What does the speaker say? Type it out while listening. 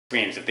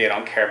screens if they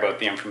don't care about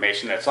the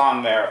information that's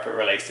on there, if it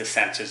relates to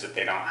sensors that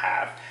they don't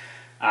have.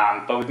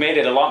 But we've made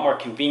it a lot more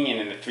convenient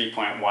in the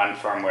 3.1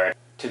 firmware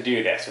to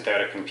do this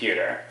without a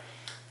computer.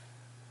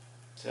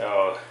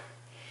 So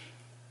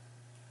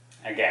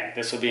again,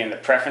 this will be in the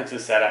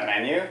Preferences Setup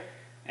menu,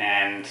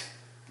 and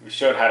we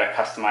showed how to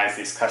customize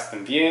these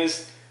custom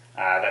views.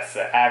 That's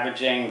the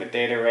averaging, the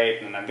data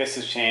rate, and then this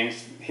has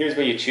changed. Here's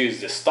where you choose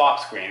the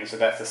stop screen, so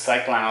that's the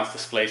Cycle Analyst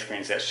display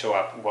screens that show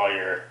up while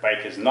your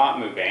bike is not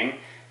moving.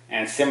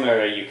 And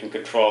similarly, you can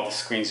control the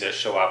screens that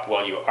show up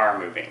while you are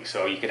moving.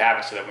 So you could have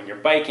it so that when you're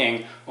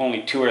biking,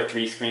 only 2 or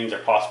 3 screens are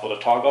possible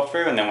to toggle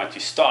through, and then once you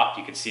stop,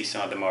 you can see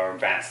some of the more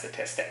advanced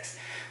statistics.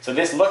 So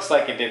this looks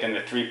like it did in the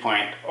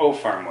 3.0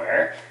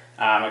 firmware,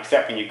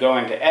 except when you go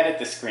in to edit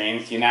the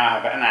screens, you now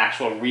have an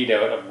actual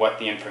readout of what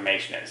the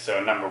information is.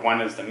 So number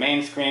 1 is the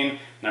main screen,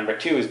 number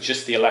 2 is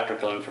just the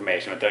electrical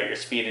information without your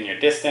speed and your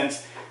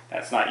distance.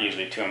 That's not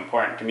usually too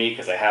important to me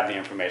because I have the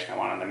information I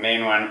want on the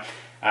main one.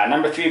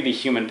 Number 3 would be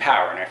human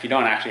power. Now if you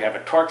don't actually have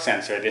a torque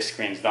sensor, this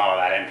screen's not all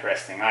that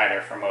interesting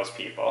either for most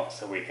people,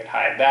 so we could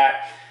hide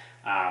that.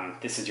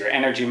 This is your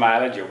energy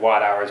mileage, your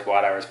watt hours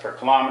per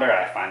kilometer.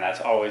 I find that's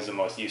always the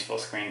most useful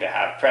screen to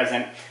have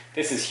present.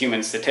 This is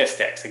human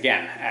statistics.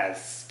 Again,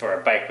 as for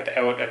a bike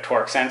without a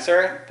torque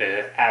sensor,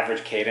 the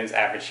average cadence,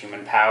 average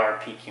human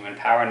power, peak human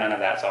power, none of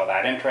that's all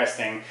that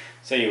interesting,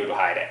 so you would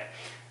hide it.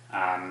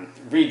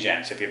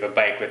 Regen, so if you have a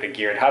bike with a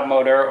geared hub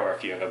motor, or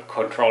if you have a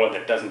controller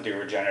that doesn't do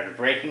regenerative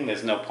braking,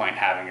 there's no point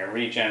having a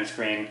regen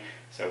screen,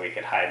 so we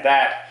could hide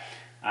that.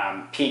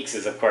 Peaks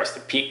is of course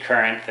the peak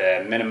current,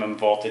 the minimum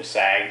voltage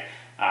sag.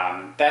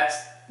 That's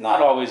not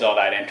always all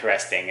that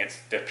interesting.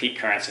 The peak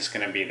current is just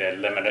going to be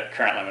the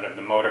current limit of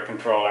the motor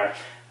controller,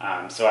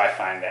 so I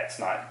find that's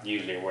not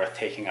usually worth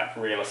taking up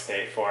real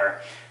estate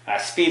for.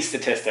 Speed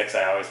statistics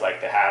I always like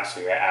to have, so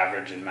your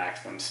average and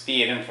maximum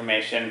speed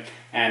information,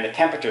 and the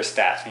temperature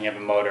stats. When you have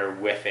a motor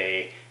with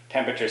a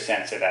temperature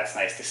sensor, that's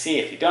nice to see.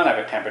 If you don't have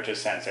a temperature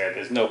sensor,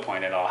 there's no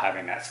point at all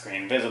having that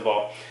screen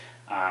visible.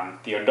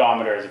 The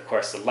odometer is of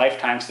course the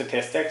lifetime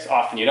statistics.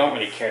 Often you don't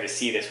really care to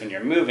see this when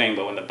you're moving,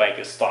 but when the bike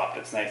is stopped,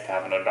 it's nice to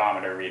have an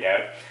odometer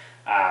readout.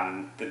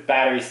 The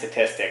battery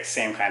statistics,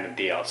 same kind of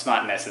deal. It's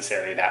not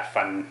necessarily that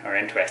fun or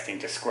interesting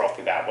to scroll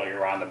through that while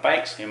you're on the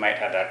bike, so you might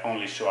have that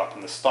only show up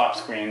on the stop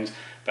screens,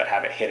 but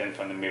have it hidden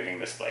from the moving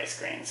display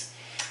screens.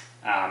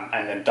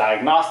 And then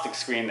diagnostic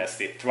screen, that's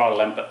the throttle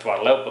input,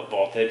 throttle output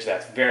voltage.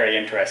 That's very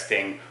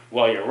interesting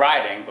while you're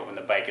riding, but when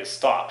the bike is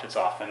stopped, it's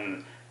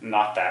often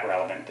not that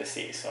relevant to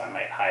see. So I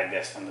might hide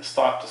this from the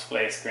stop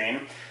display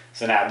screen.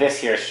 So now this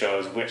here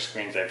shows which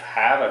screens I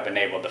have. I've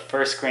enabled the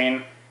first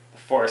screen, the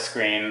fourth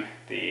screen,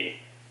 the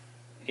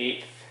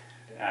 8th,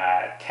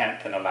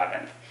 10th, and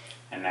 11th.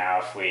 And now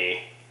if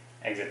we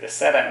exit the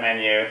setup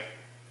menu,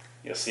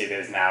 you'll see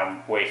there's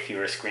now way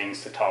fewer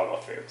screens to toggle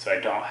through. So I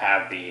don't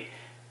have the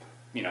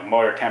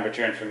motor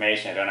temperature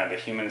information, I don't have the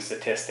human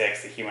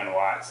statistics, the human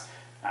watts,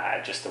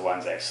 just the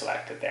ones I've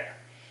selected there.